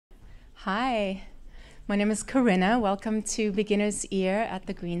Hi, my name is Corinna. Welcome to Beginner's Ear at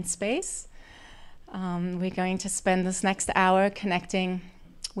the Greene Space. We're going to spend this next hour connecting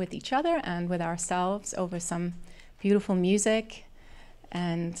with each other and with ourselves over some beautiful music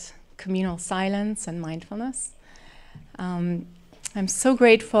and communal silence and mindfulness. I'm so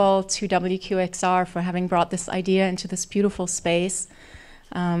grateful to WQXR for having brought this idea into this beautiful space.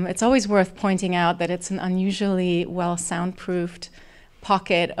 It's always worth pointing out that it's an unusually well soundproofed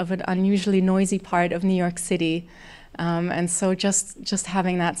pocket of an unusually noisy part of New York City. And so just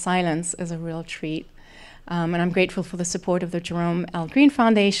having that silence is a real treat. And I'm grateful for the support of the Jerome L. Greene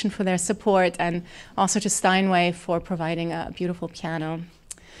Foundation for their support, and also to Steinway for providing a beautiful piano.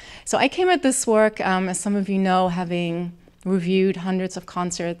 So I came at this work, as some of you know, having reviewed hundreds of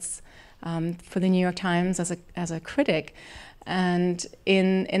concerts for the New York Times as a critic. And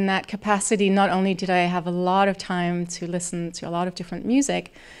in that capacity, not only did I have a lot of time to listen to a lot of different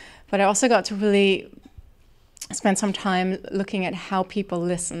music, but I also got to really spend some time looking at how people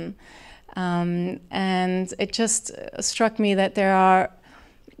listen. And it just struck me that there are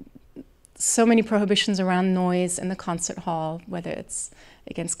so many prohibitions around noise in the concert hall, whether it's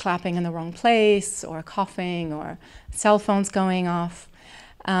against clapping in the wrong place or coughing or cell phones going off.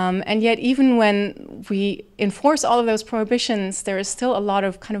 And yet, even when we enforce all of those prohibitions, there is still a lot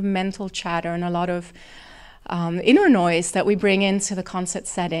of kind of mental chatter and a lot of inner noise that we bring into the concert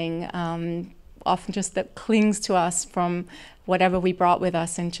setting, often just that clings to us from whatever we brought with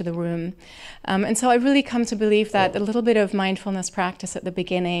us into the room. And so I really come to believe that a little bit of mindfulness practice at the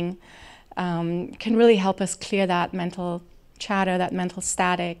beginning can really help us clear that mental chatter, that mental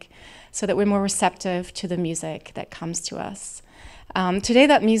static, so that we're more receptive to the music that comes to us. Today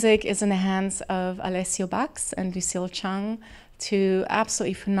that music is in the hands of Alessio and Lucille Chung, two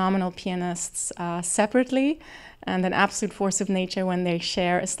absolutely phenomenal pianists separately, and an absolute force of nature when they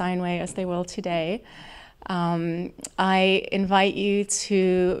share a Steinway as they will today. I invite you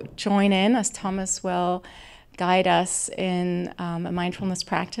to join in as Thomas will guide us in a mindfulness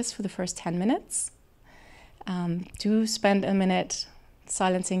practice for the first 10 minutes. Do spend a minute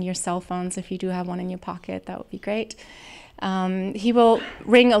silencing your cell phones if you do have one in your pocket. That would be great. He will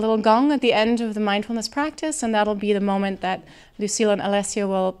ring a little gong at the end of the mindfulness practice, and that'll be the moment that Lucille and Alessio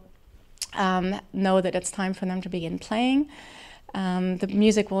will know that it's time for them to begin playing. The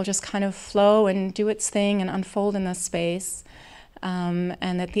music will just kind of flow and do its thing and unfold in this space.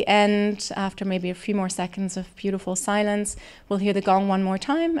 And at the end, after maybe a few more seconds of beautiful silence, we'll hear the gong one more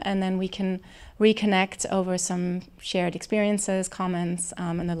time, and then we can reconnect over some shared experiences, comments,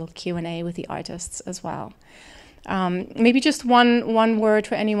 and a little Q&A with the artists as well. Maybe just one word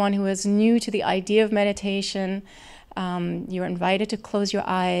for anyone who is new to the idea of meditation. You're invited to close your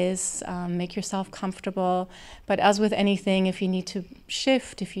eyes, make yourself comfortable. But as with anything, if you need to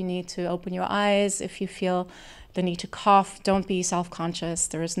shift, if you need to open your eyes, if you feel the need to cough, don't be self-conscious.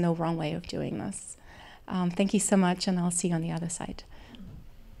 There is no wrong way of doing this. Thank you so much, and I'll see you on the other side.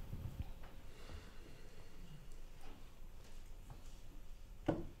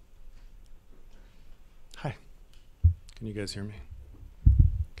 Hi. Can you guys hear me?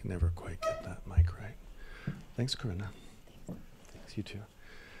 Can never quite get that mic right. Thanks, Corinna. Thanks, you too.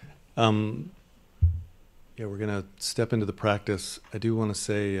 Yeah, we're going to step into the practice. I do want to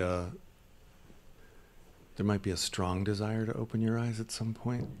say there might be a strong desire to open your eyes at some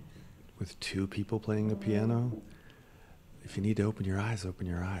point with two people playing the piano. If you need to open your eyes for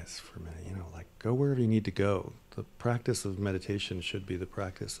a minute. You know, like go wherever you need to go. The practice of meditation should be the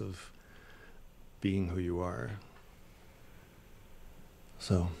practice of being who you are.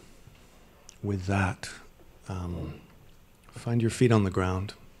 So, with that, find your feet on the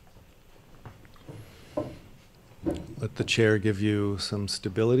ground. Let the chair give you some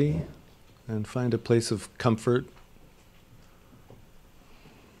stability, and find a place of comfort.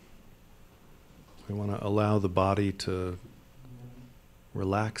 We want to allow the body to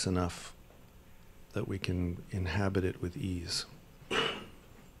relax enough that we can inhabit it with ease.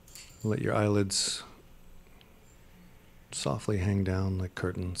 Let your eyelids softly hang down like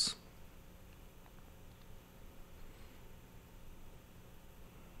curtains.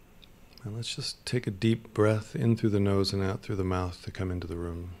 And let's just take a deep breath in through the nose and out through the mouth to come into the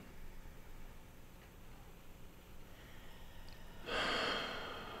room.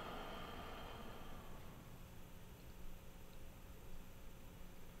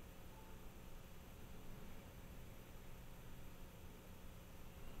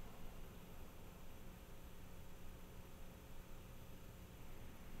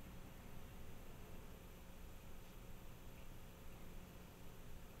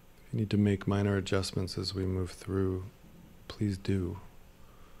 If you need to make minor adjustments as we move through, please do.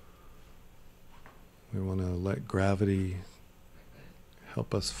 We want to let gravity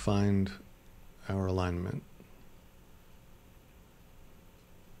help us find our alignment.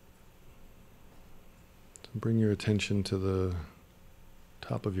 So bring your attention to the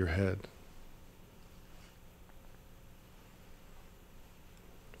top of your head.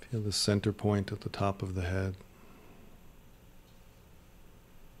 Feel the center point at the top of the head.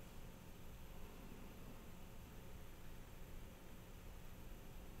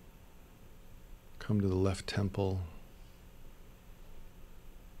 Come to the left temple.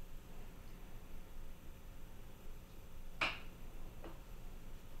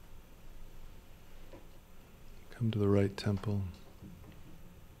 Come to the right temple.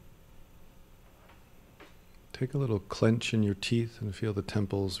 Take a little clench in your teeth and feel the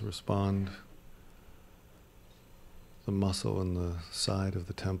temples respond. The muscle in the side of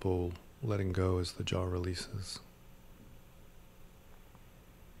the temple letting go as the jaw releases.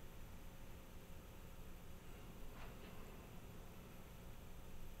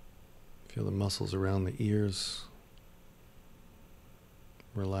 Feel the muscles around the ears,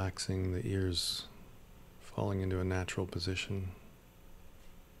 relaxing, the ears falling into a natural position.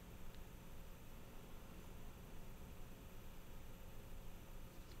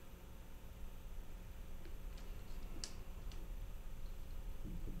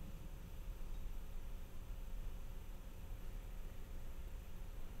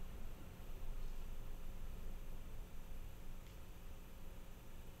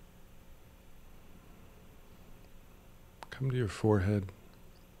 Come to your forehead.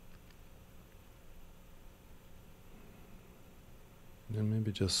 And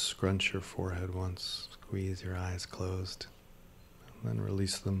maybe just scrunch your forehead once, squeeze your eyes closed, and then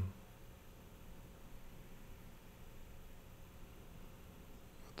release them.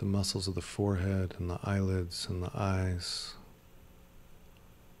 Let the muscles of the forehead and the eyelids and the eyes,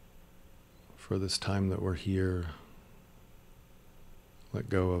 for this time that we're here, let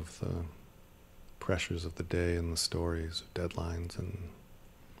go of the pressures of the day and the stories of deadlines and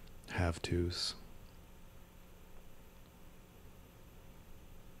have-tos.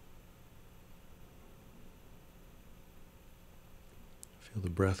 Feel the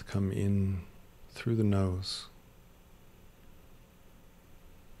breath come in through the nose,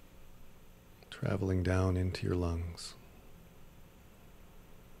 traveling down into your lungs.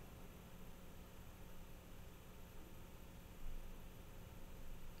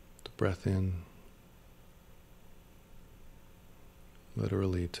 The breath in,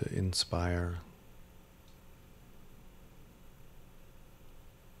 literally to inspire.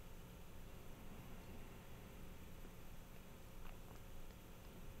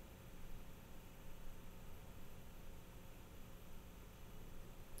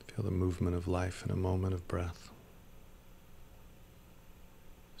 Feel the movement of life in a moment of breath.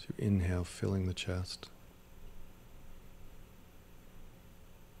 As you inhale, filling the chest.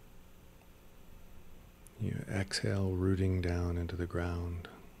 You exhale, rooting down into the ground.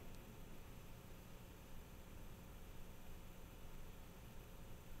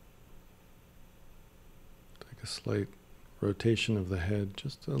 Take a slight rotation of the head,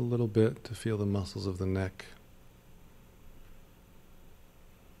 just a little bit to feel the muscles of the neck.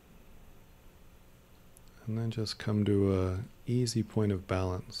 And then just come to an easy point of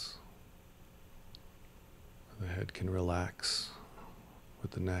balance, where the head can relax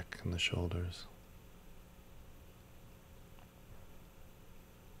with the neck and the shoulders.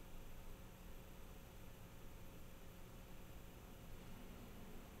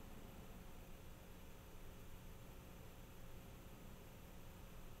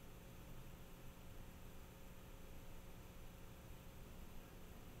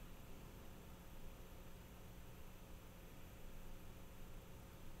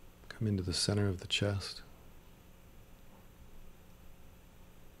 Come into the center of the chest.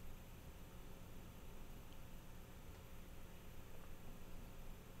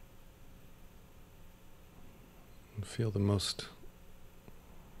 And feel the most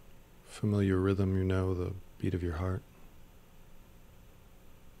familiar rhythm you know, the beat of your heart.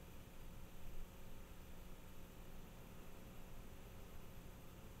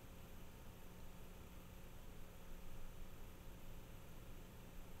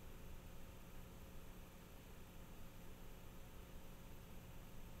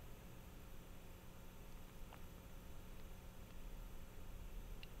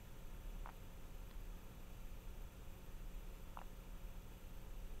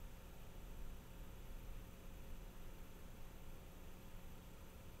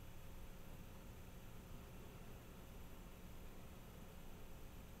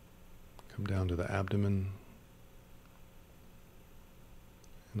 Come down to the abdomen.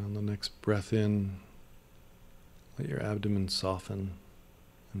 And on the next breath in, Let your abdomen soften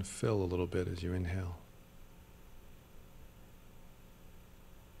and fill a little bit as you inhale.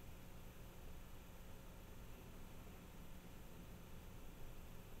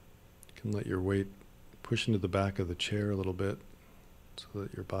 You can let your weight push into the back of the chair a little bit so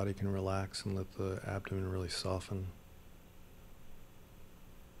that your body can relax and let the abdomen really soften.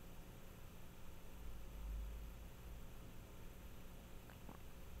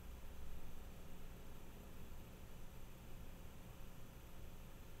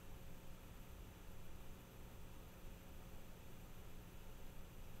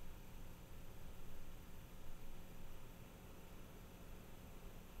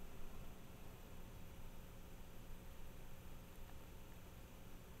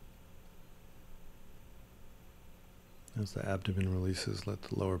 As the abdomen releases, let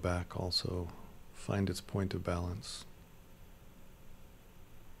the lower back also find its point of balance.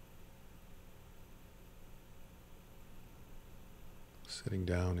 Sitting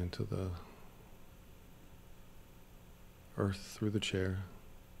down into the earth through the chair.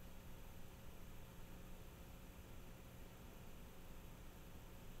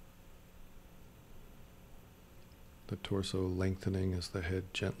 The torso lengthening as the head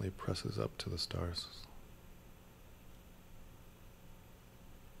gently presses up to the stars.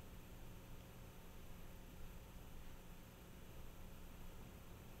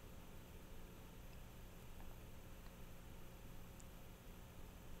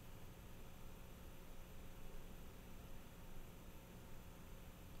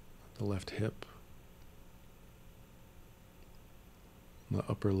 The left hip, the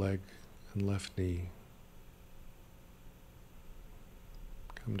upper leg and left knee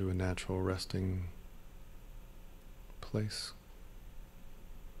come to a natural resting place.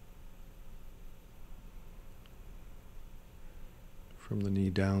 From the knee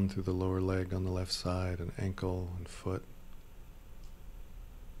down through the lower leg on the left side and ankle and foot.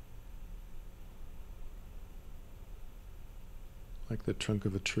 Like the trunk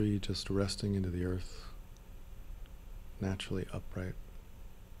of a tree just resting into the earth, naturally upright.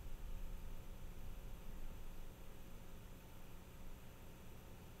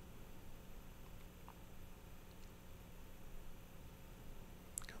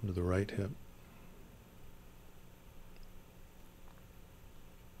 Come to the right hip.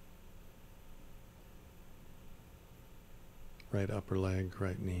 Right upper leg,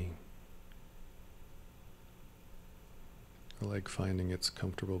 right knee. The leg finding its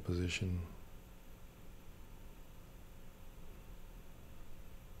comfortable position.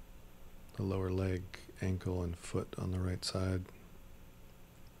 The lower leg, ankle, and foot on the right side,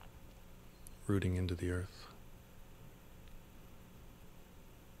 rooting into the earth.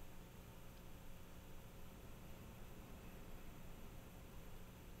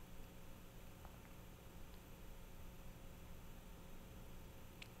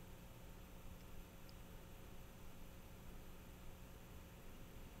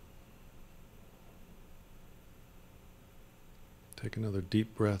 Take another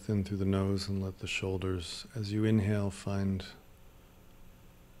deep breath in through the nose and let the shoulders, as you inhale, find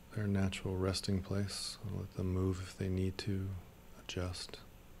their natural resting place. Let them move if they need to, adjust,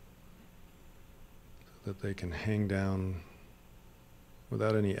 so that they can hang down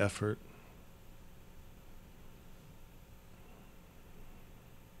without any effort.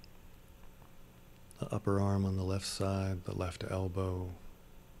 The upper arm on the left side, the left elbow,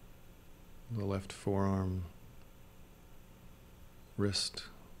 the left forearm, wrist,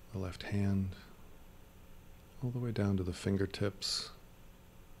 the left hand, all the way down to the fingertips.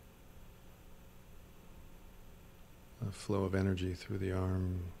 A flow of energy through the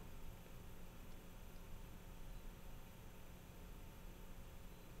arm.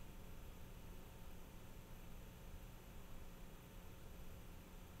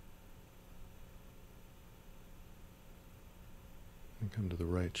 And come to the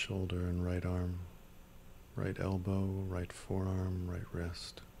right shoulder and right arm. Right elbow, right forearm, right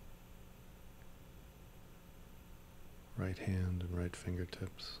wrist, right hand and right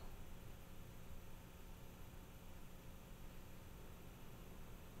fingertips.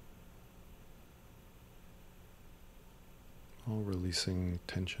 All releasing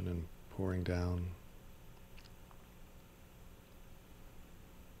tension and pouring down.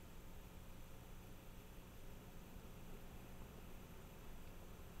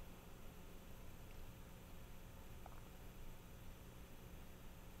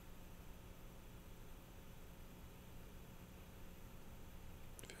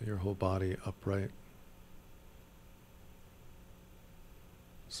 Your whole body upright,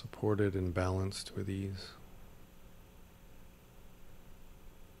 supported and balanced with ease.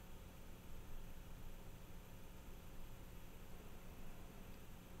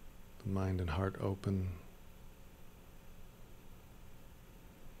 mind and heart open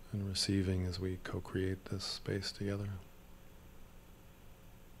and receiving as we co-create this space together.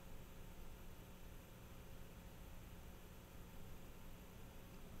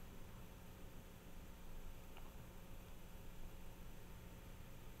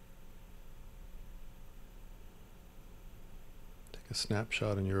 Take a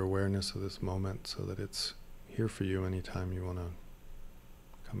snapshot in your awareness of this moment so that it's here for you anytime you want to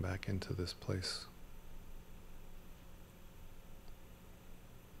come back into this place.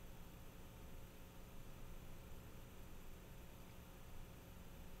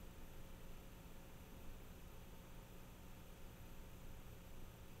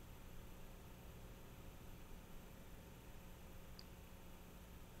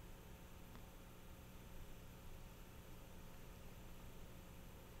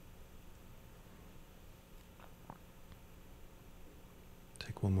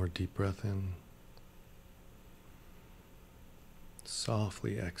 Take one more deep breath in,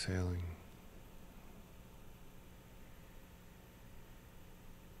 softly exhaling.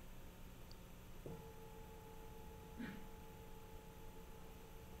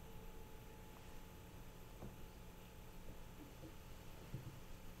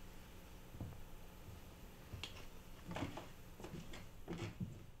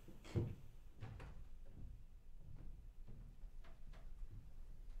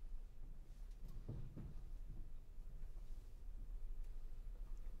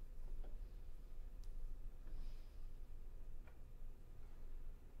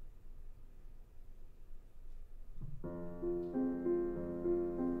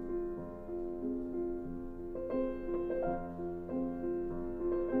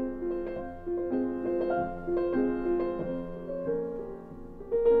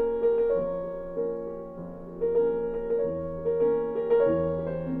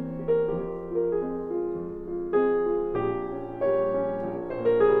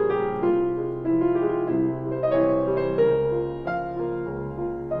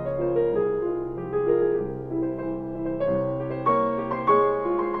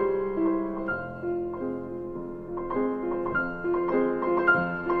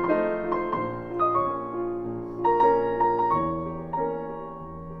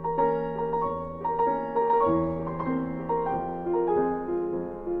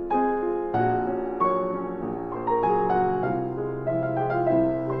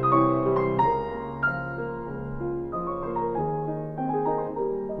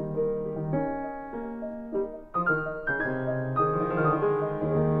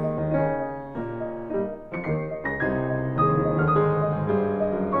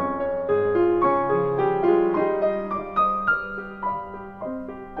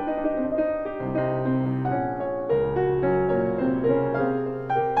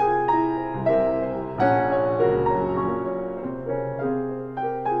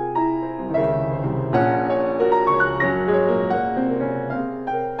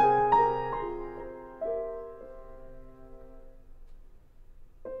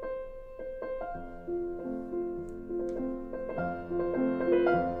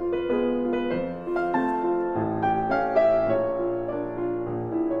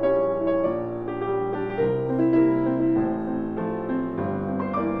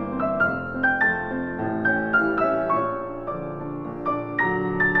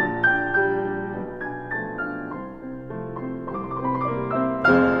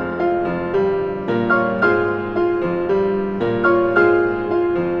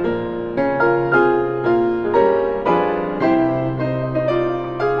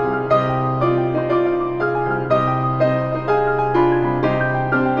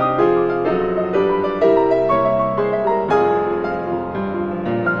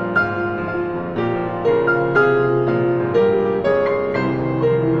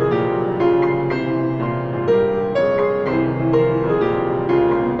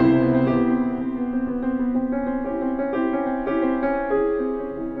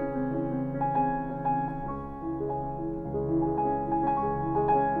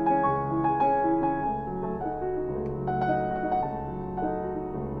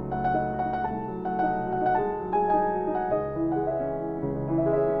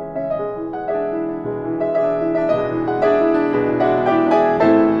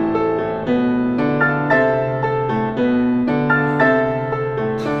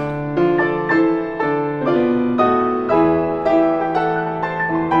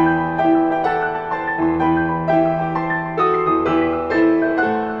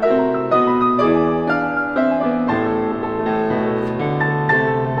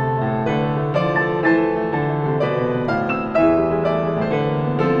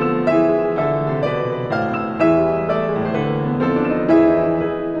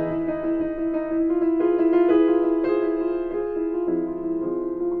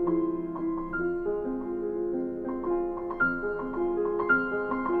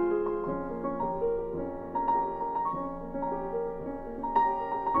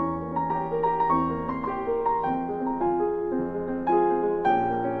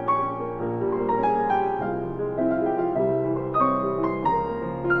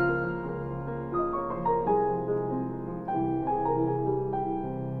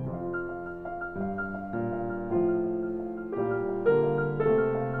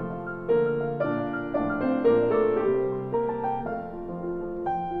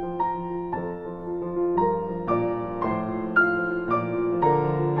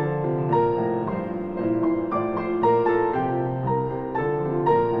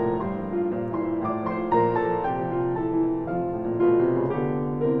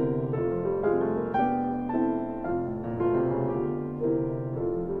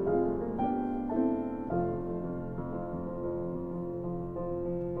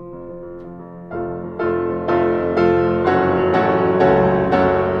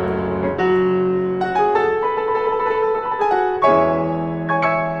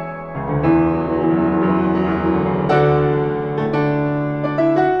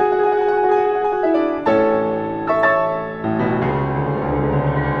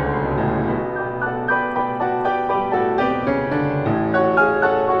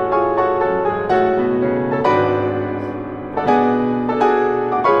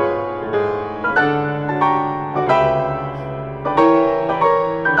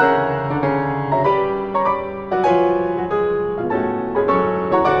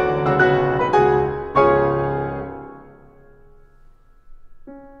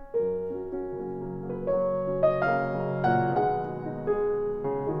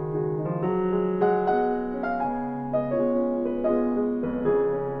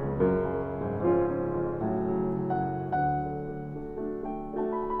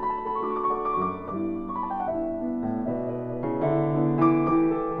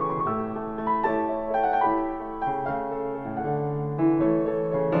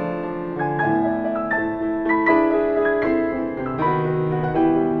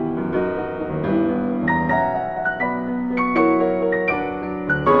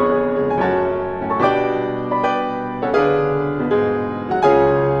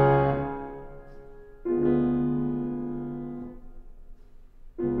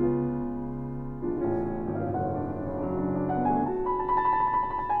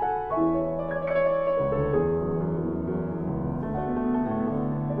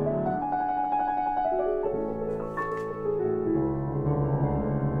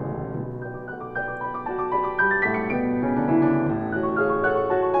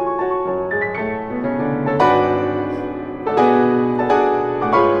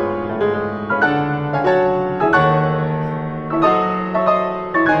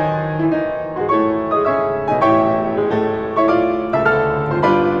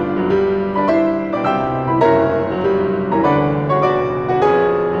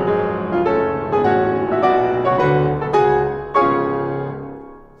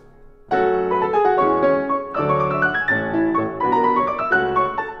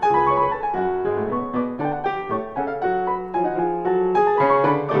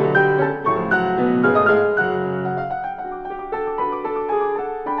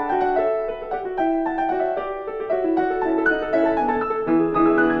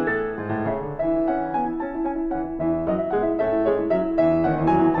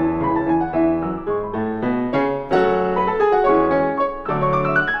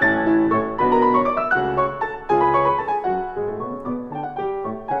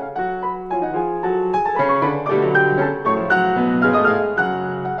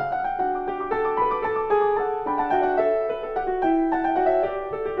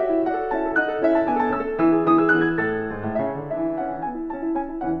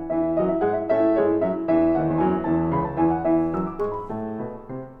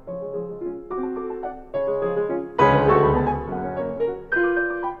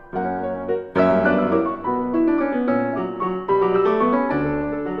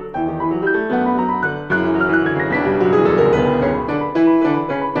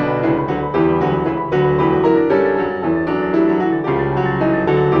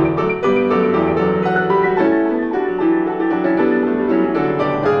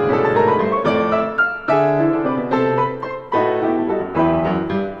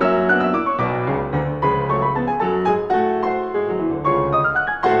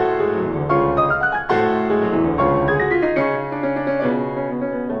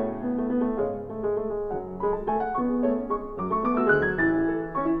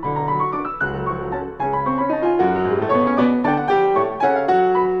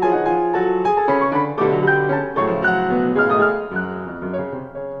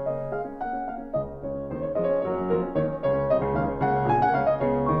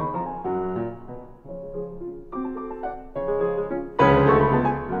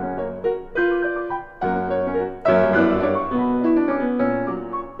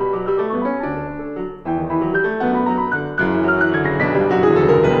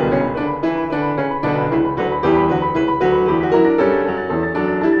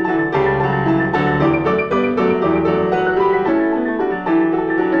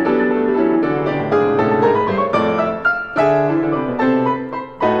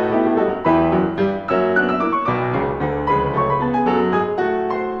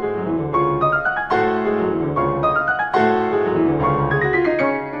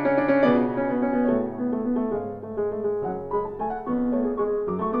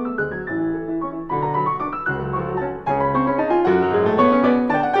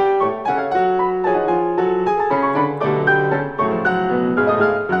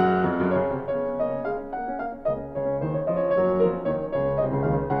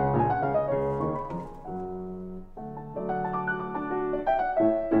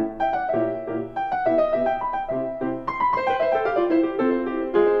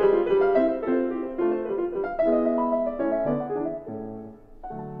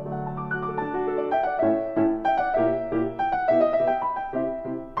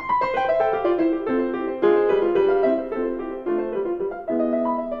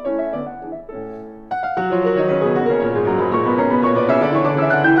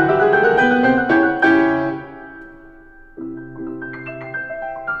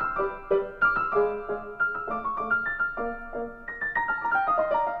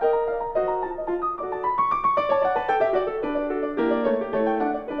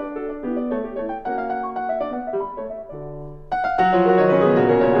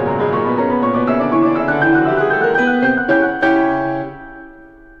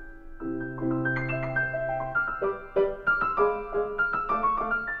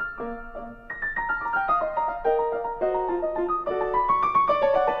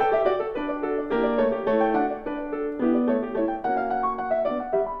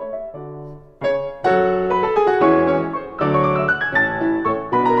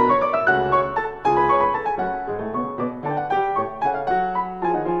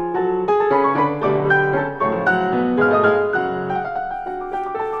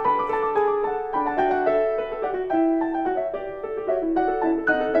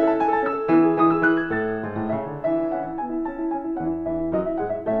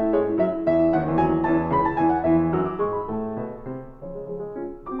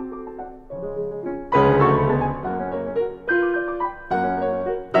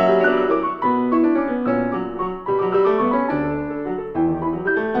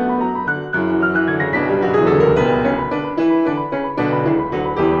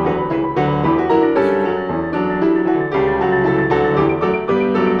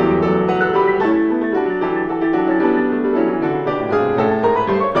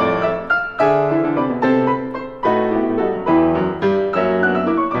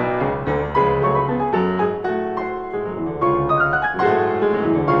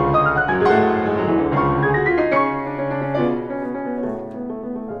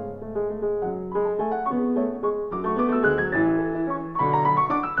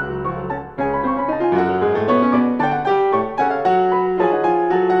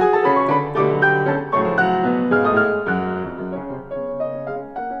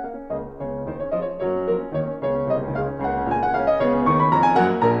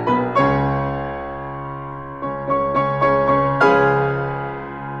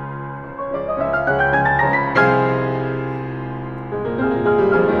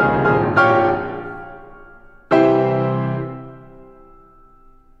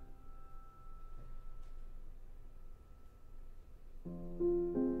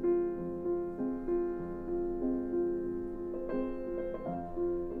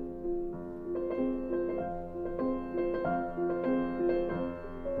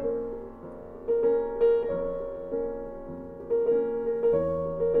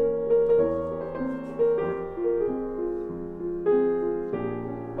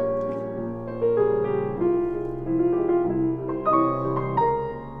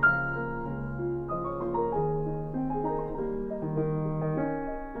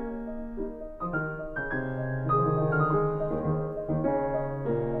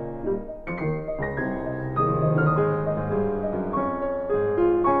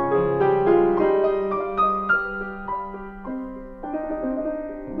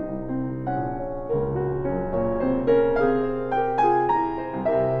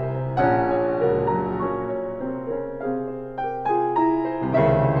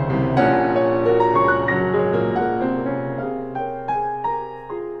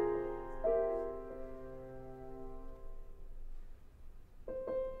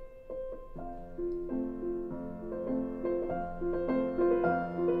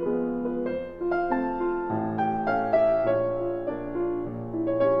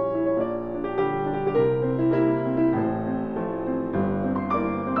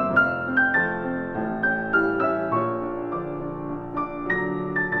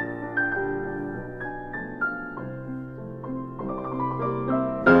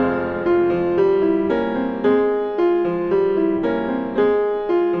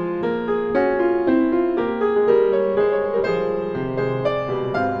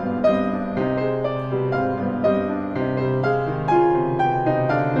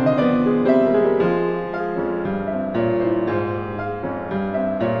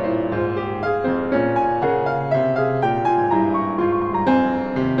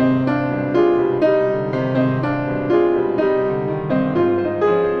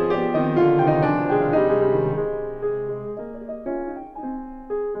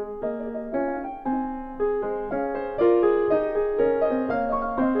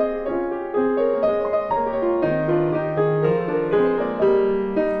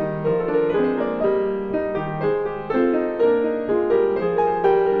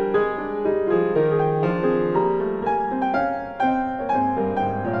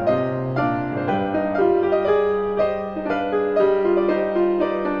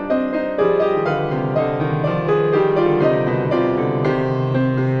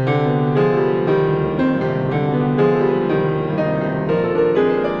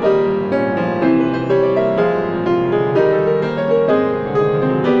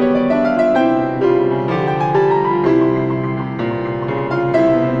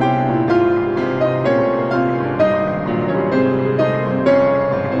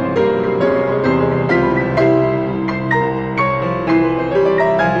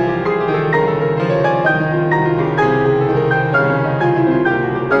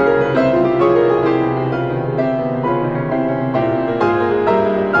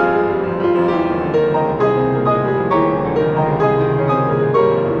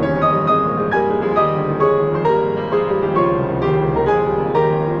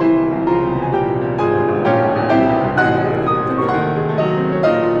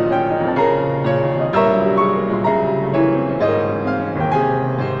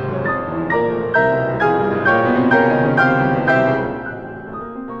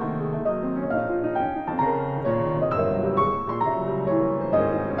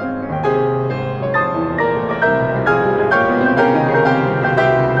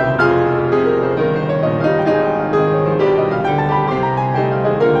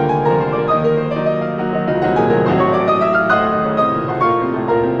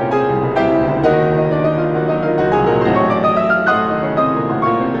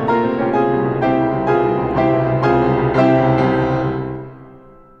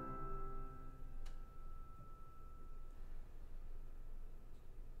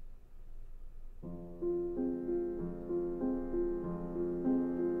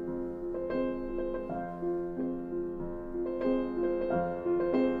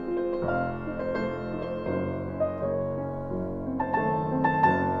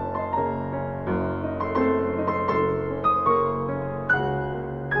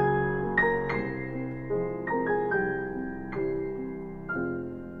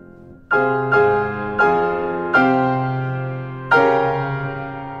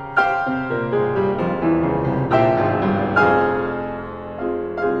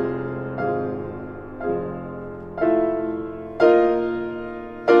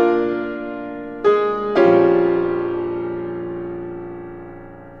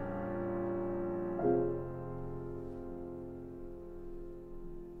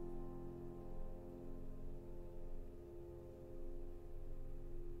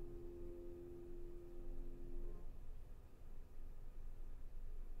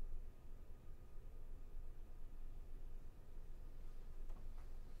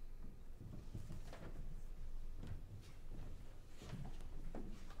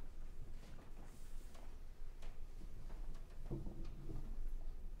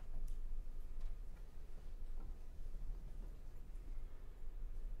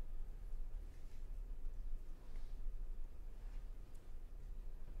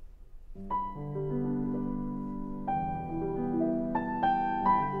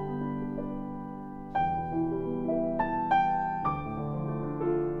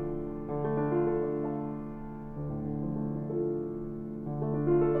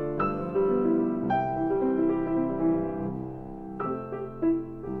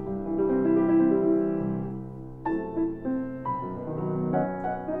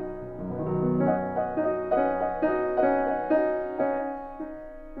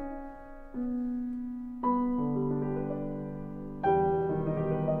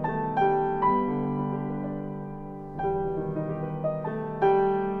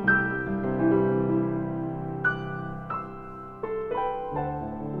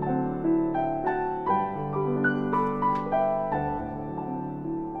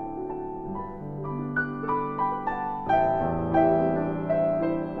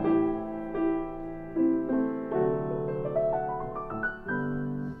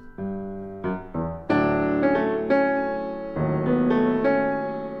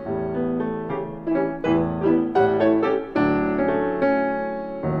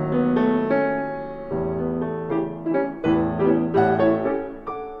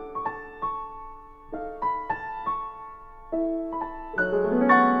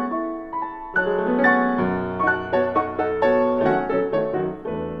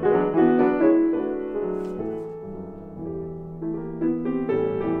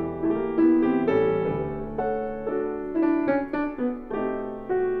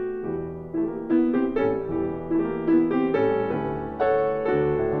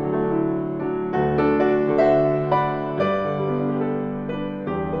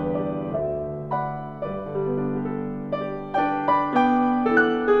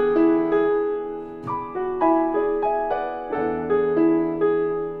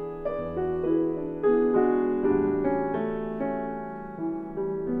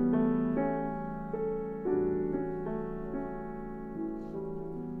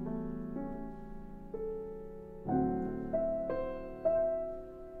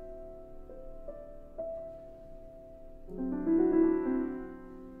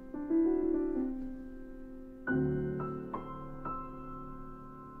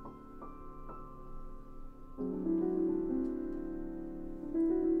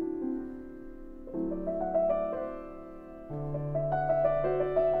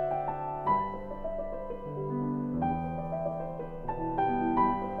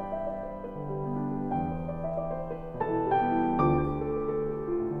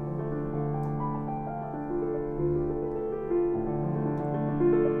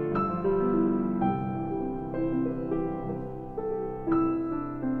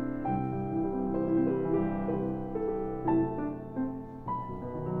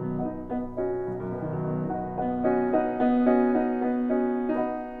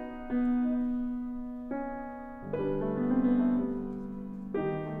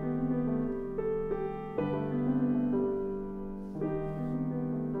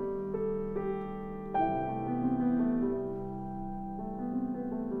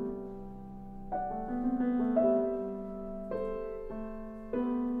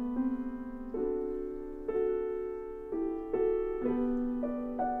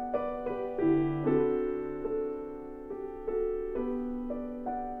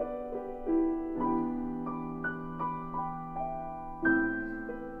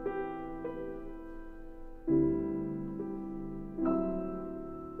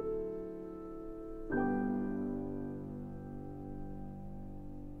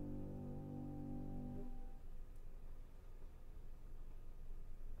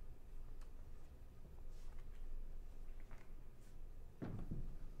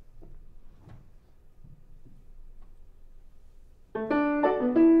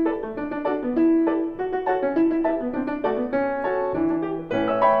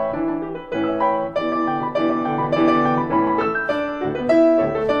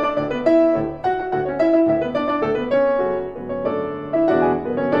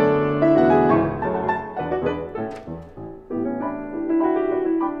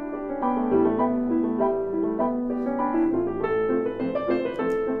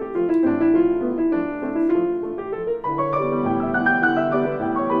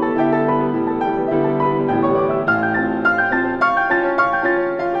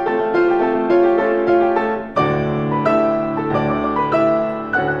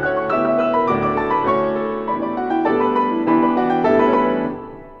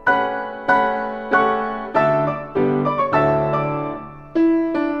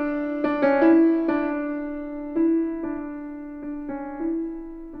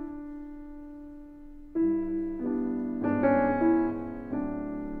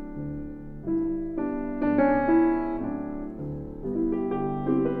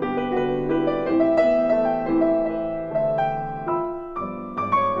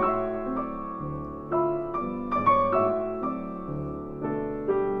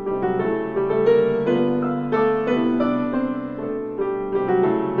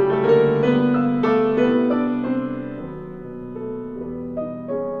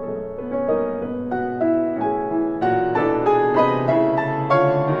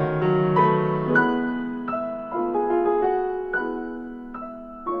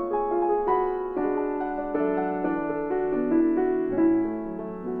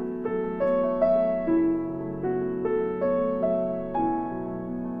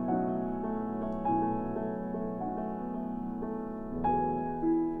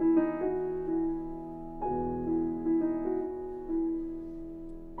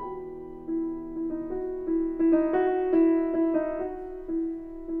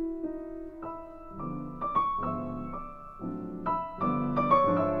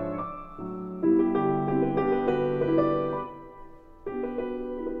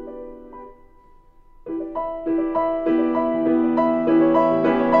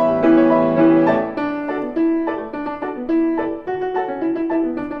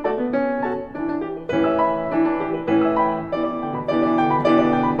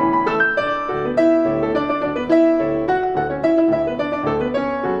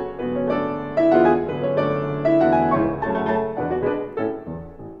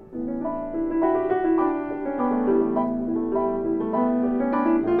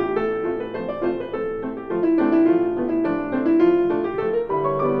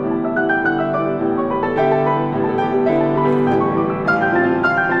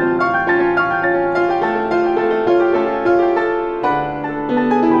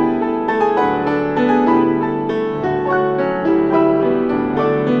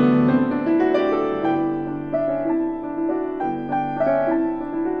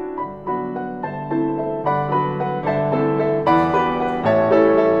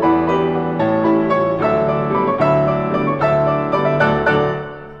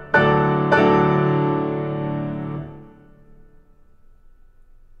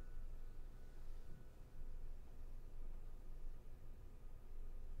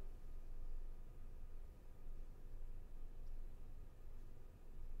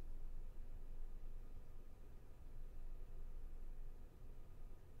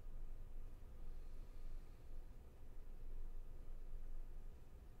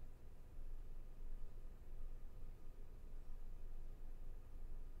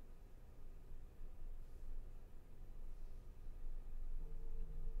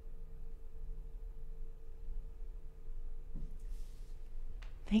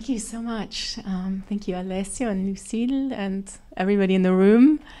 Thank you so much. Thank you, Alessio and Lucille and everybody in the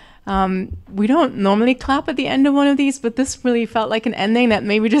room. We don't normally clap at the end of one of these, but this really felt like an ending that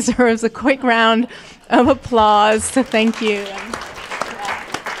maybe deserves a quick round of applause to thank you.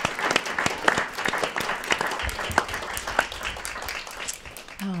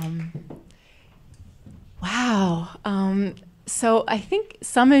 Wow. So I think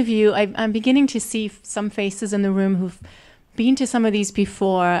some of you, I'm beginning to see some faces in the room who've been to some of these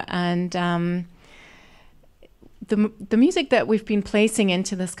before, and the music that we've been placing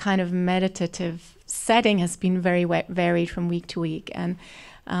into this kind of meditative setting has been very varied from week to week. And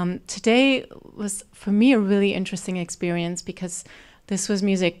today was, for me, a really interesting experience because this was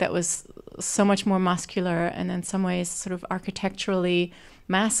music that was so much more muscular and in some ways sort of architecturally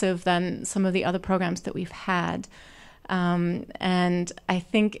massive than some of the other programs that we've had. And I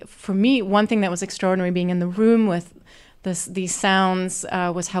think for me, one thing that was extraordinary being in the room with these sounds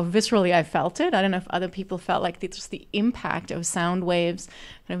was how viscerally I felt it. I don't know if other people felt like just the impact of sound waves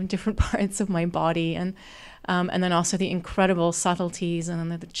kind of in different parts of my body, and then also the incredible subtleties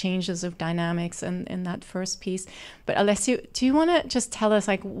and the changes of dynamics in that first piece. But Alessio, do you want to just tell us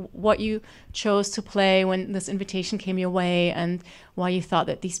like what you chose to play when this invitation came your way, and why you thought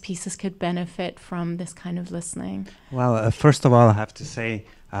that these pieces could benefit from this kind of listening? Well, first of all, I have to say,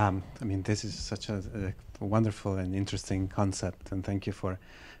 I mean, this is such a wonderful and interesting concept, and thank you for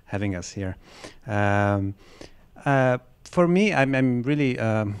having us here. For me, I'm really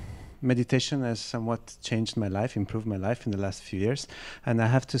meditation has somewhat changed my life, improved my life in the last few years, and I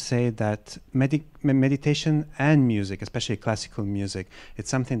have to say that meditation and music, especially classical music, it's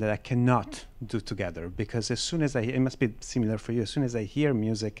something that I cannot do together, because as soon as it must be similar for you, as soon as I hear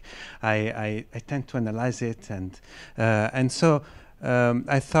music, I tend to analyze it, and so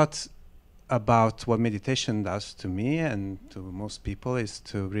I thought about what meditation does to me and to most people is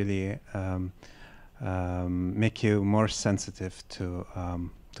to really make you more sensitive to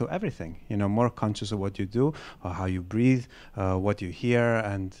everything, more conscious of what you do, or how you breathe, what you hear,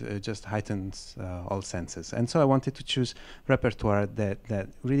 and just heightens all senses. And so I wanted to choose repertoire that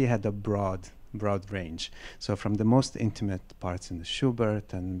really had a broad range. So from the most intimate parts in the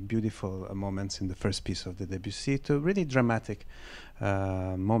Schubert and beautiful moments in the first piece of the Debussy to really dramatic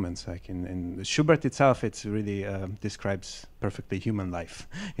moments, like in the Schubert itself, it's really describes perfectly human life.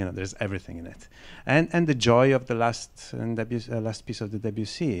 There's everything in it, and the joy of the last piece of the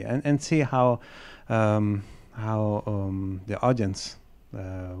Debussy, and see how the audience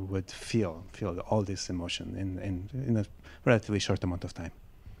would feel all this emotion in a relatively short amount of time.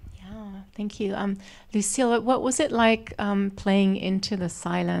 Thank you. Lucille, what was it like playing into the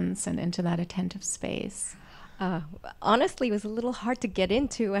silence and into that attentive space? Honestly, it was a little hard to get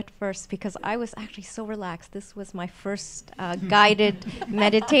into at first because I was actually so relaxed. This was my first guided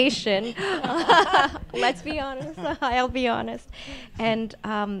meditation. Let's be honest. I'll be honest. And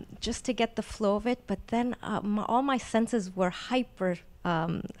just to get the flow of it, but then all my senses were hyper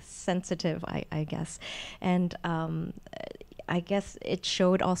sensitive, I guess. And I guess it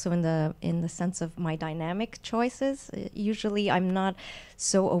showed also in the sense of my dynamic choices. Usually I'm not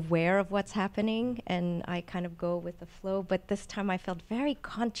so aware of what's happening and I kind of go with the flow, but this time I felt very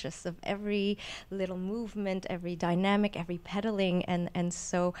conscious of every little movement, every dynamic, every pedaling, and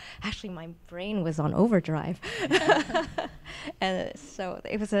so actually my brain was on overdrive. And so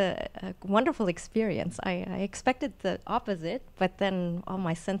it was a wonderful experience. I expected the opposite, but then all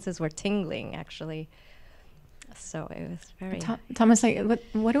my senses were tingling actually. So it was very... Thomas, like,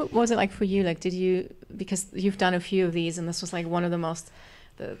 what was it like for you? Like, because you've done a few of these, and this was like one of the most,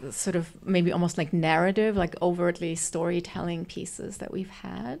 the sort of maybe almost like narrative, like overtly storytelling pieces that we've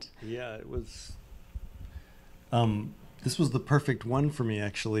had. Yeah, it was... this was the perfect one for me,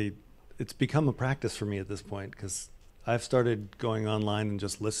 actually. It's become a practice for me at this point, because I've started going online and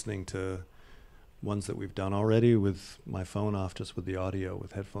just listening to ones that we've done already with my phone off, just with the audio,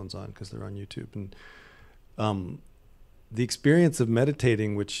 with headphones on, because they're on YouTube. And the experience of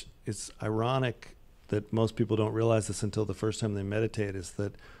meditating, which is ironic that most people don't realize this until the first time they meditate, is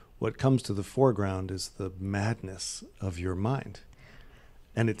that what comes to the foreground is the madness of your mind.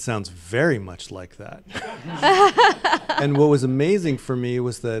 And it sounds very much like that. And what was amazing for me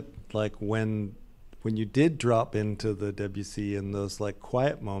was that, like, when you did drop into the Debussy in those like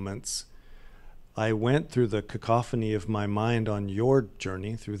quiet moments, I went through the cacophony of my mind on your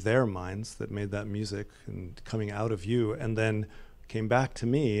journey, through their minds that made that music and coming out of you, and then came back to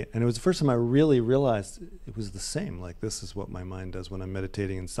me. And it was the first time I really realized it was the same. Like, this is what my mind does when I'm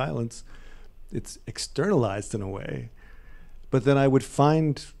meditating in silence. It's externalized in a way. But then I would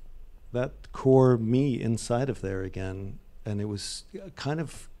find that core me inside of there again. and it was kind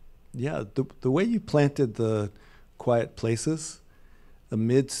of, yeah, the way you planted the quiet places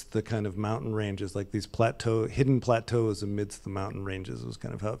amidst the kind of mountain ranges, like these hidden plateaus amidst the mountain ranges, was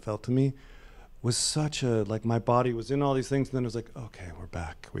kind of how it felt to me, was such a, like my body was in all these things, and then it was like, okay, we're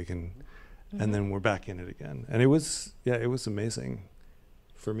back, we can, and then we're back in it again. And it was, yeah, it was amazing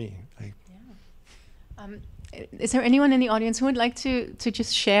for me. Is there anyone in the audience who would like to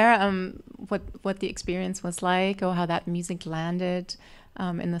just share what the experience was like, or how that music landed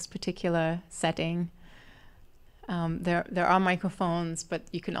in this particular setting? There are microphones, but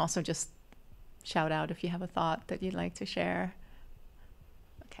you can also just shout out if you have a thought that you'd like to share.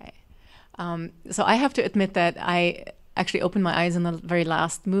 Okay. So I have to admit that I actually opened my eyes in the very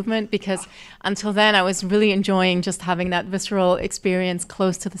last movement, because until then I was really enjoying just having that visceral experience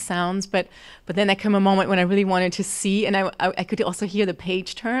close to the sounds. But then there came a moment when I really wanted to see, and I could also hear the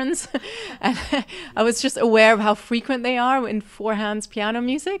page turns. And I was just aware of how frequent they are in four hands piano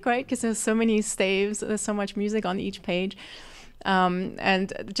music, right? Because there's so many staves, there's so much music on each page.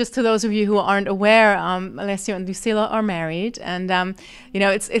 And just to those of you who aren't aware, Alessio and Lucille are married, and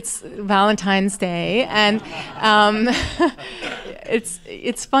it's Valentine's Day, and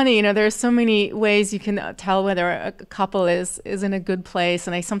it's funny, there are so many ways you can tell whether a couple is in a good place.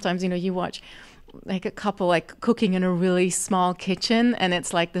 And I sometimes, you watch like a couple like cooking in a really small kitchen, and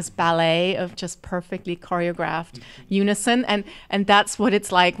it's like this ballet of just perfectly choreographed unison, and that's what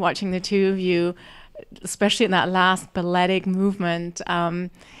it's like watching the two of you, especially in that last balletic movement,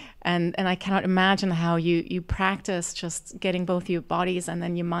 and I cannot imagine how you practice just getting both your bodies and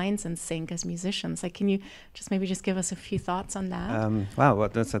then your minds in sync as musicians. Like, can you maybe give us a few thoughts on that? Wow, well,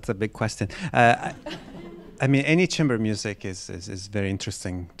 that's a big question. I mean, any chamber music is very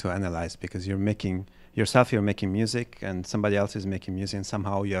interesting to analyze, because you're making music and somebody else is making music, and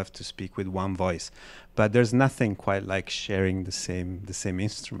somehow you have to speak with one voice. But there's nothing quite like sharing the same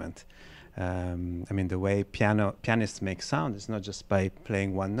instrument. I mean, the way pianists make sound is not just by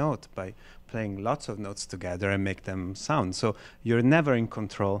playing one note, by playing lots of notes together and make them sound. So you're never in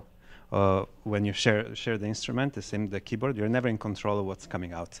control when you share the instrument, the keyboard. You're never in control of what's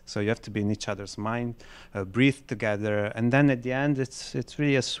coming out. So you have to be in each other's mind, breathe together, and then at the end, it's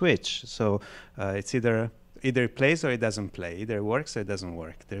really a switch. So it's either it plays or it doesn't play. Either it works or it doesn't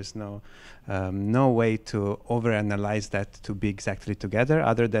work. There's no way to overanalyze that to be exactly together,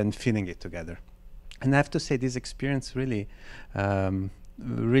 other than feeling it together. And I have to say, this experience really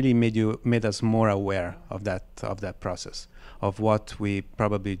made us more aware of that process, of what we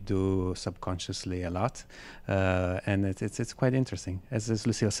probably do subconsciously a lot, and it's quite interesting. As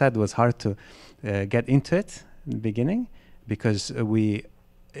Lucille said, it was hard to get into it in the beginning, because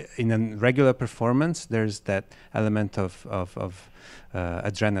in a regular performance, there's that element of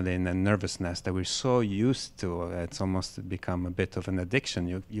adrenaline and nervousness that we're so used to. It's almost become a bit of an addiction.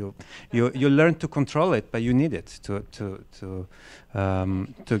 You learn to control it, but you need it to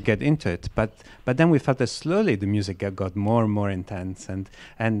get into it. But then we felt that slowly the music got more and more intense, and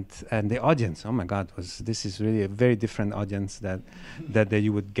the audience, oh my God, this is really a very different audience that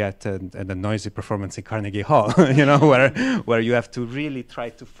you would get at a noisy performance in Carnegie Hall, where you have to really try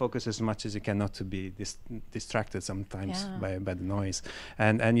to focus as much as you can not to be distracted sometimes by the noise.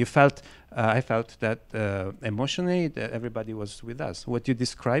 And you felt, I felt that emotionally that everybody was with us. What you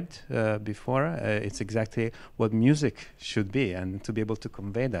described before, it's exactly what music should be, and to be able to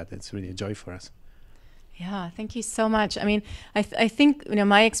convey that, it's really a joy for us. Yeah, thank you so much. I mean, I think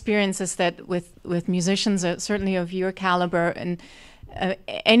my experience is that with musicians, certainly of your caliber, and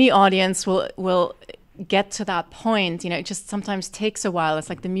any audience will get to that point. It just sometimes takes a while. It's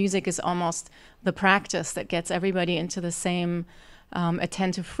like the music is almost the practice that gets everybody into the same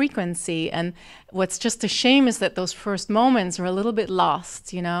attentive frequency. And what's just a shame is that those first moments are a little bit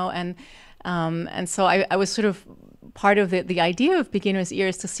lost, and so I was sort of part of the idea of Beginner's Ear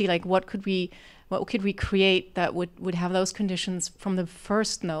is to see like what could we create that would have those conditions from the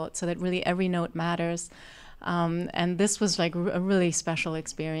first note, so that really every note matters. And this was like a really special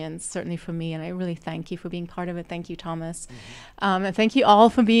experience, certainly for me, and I really thank you for being part of it. Thank you, Thomas. And thank you all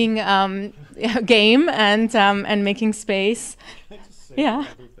for being game and making space. Yeah.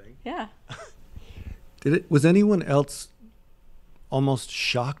 Everything. Yeah. Was anyone else almost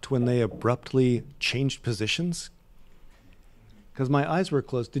shocked when they abruptly changed positions? Because my eyes were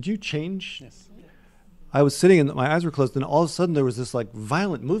closed. Did you change? Yes. I was sitting and my eyes were closed, and all of a sudden there was this like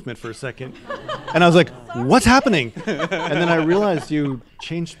violent movement for a second, and I was like, "What's happening?" And then I realized you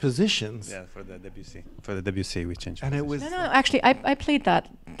changed positions. Yeah, for the Debussy we changed. And positions. it was No, actually, I played the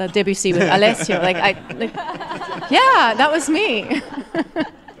Debussy with Alessio. Yeah, that was me.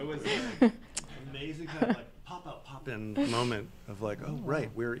 It was amazing, kind of like pop out, pop and moment of like, oh, right,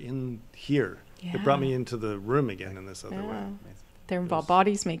 we're in here. Yeah. It brought me into the room again in this other Yeah. way. Their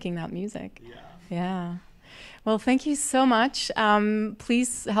bodies making that music. Yeah. Yeah. Well, thank you so much.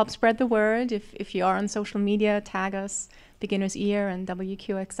 Please help spread the word. If you are on social media, tag us, Beginner's Ear and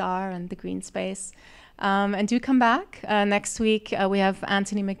WQXR and the Greene Space. And do come back. Next week, we have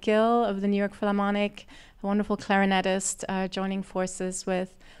Anthony McGill of the New York Philharmonic, a wonderful clarinetist, joining forces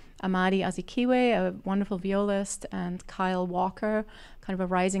with Amadi Azikiwe, a wonderful violist, and Kyle Walker, kind of a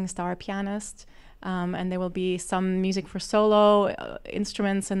rising star pianist. And there will be some music for solo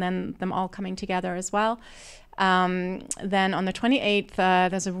instruments and then them all coming together as well. Then on the 28th,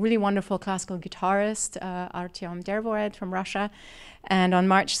 there's a really wonderful classical guitarist, Artyom Dervored from Russia. And on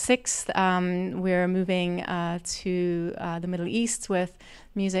March 6th, we're moving to the Middle East with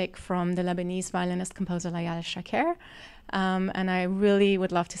music from the Lebanese violinist-composer Layal Shaker. And I really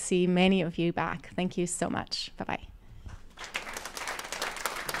would love to see many of you back. Thank you so much. Bye-bye.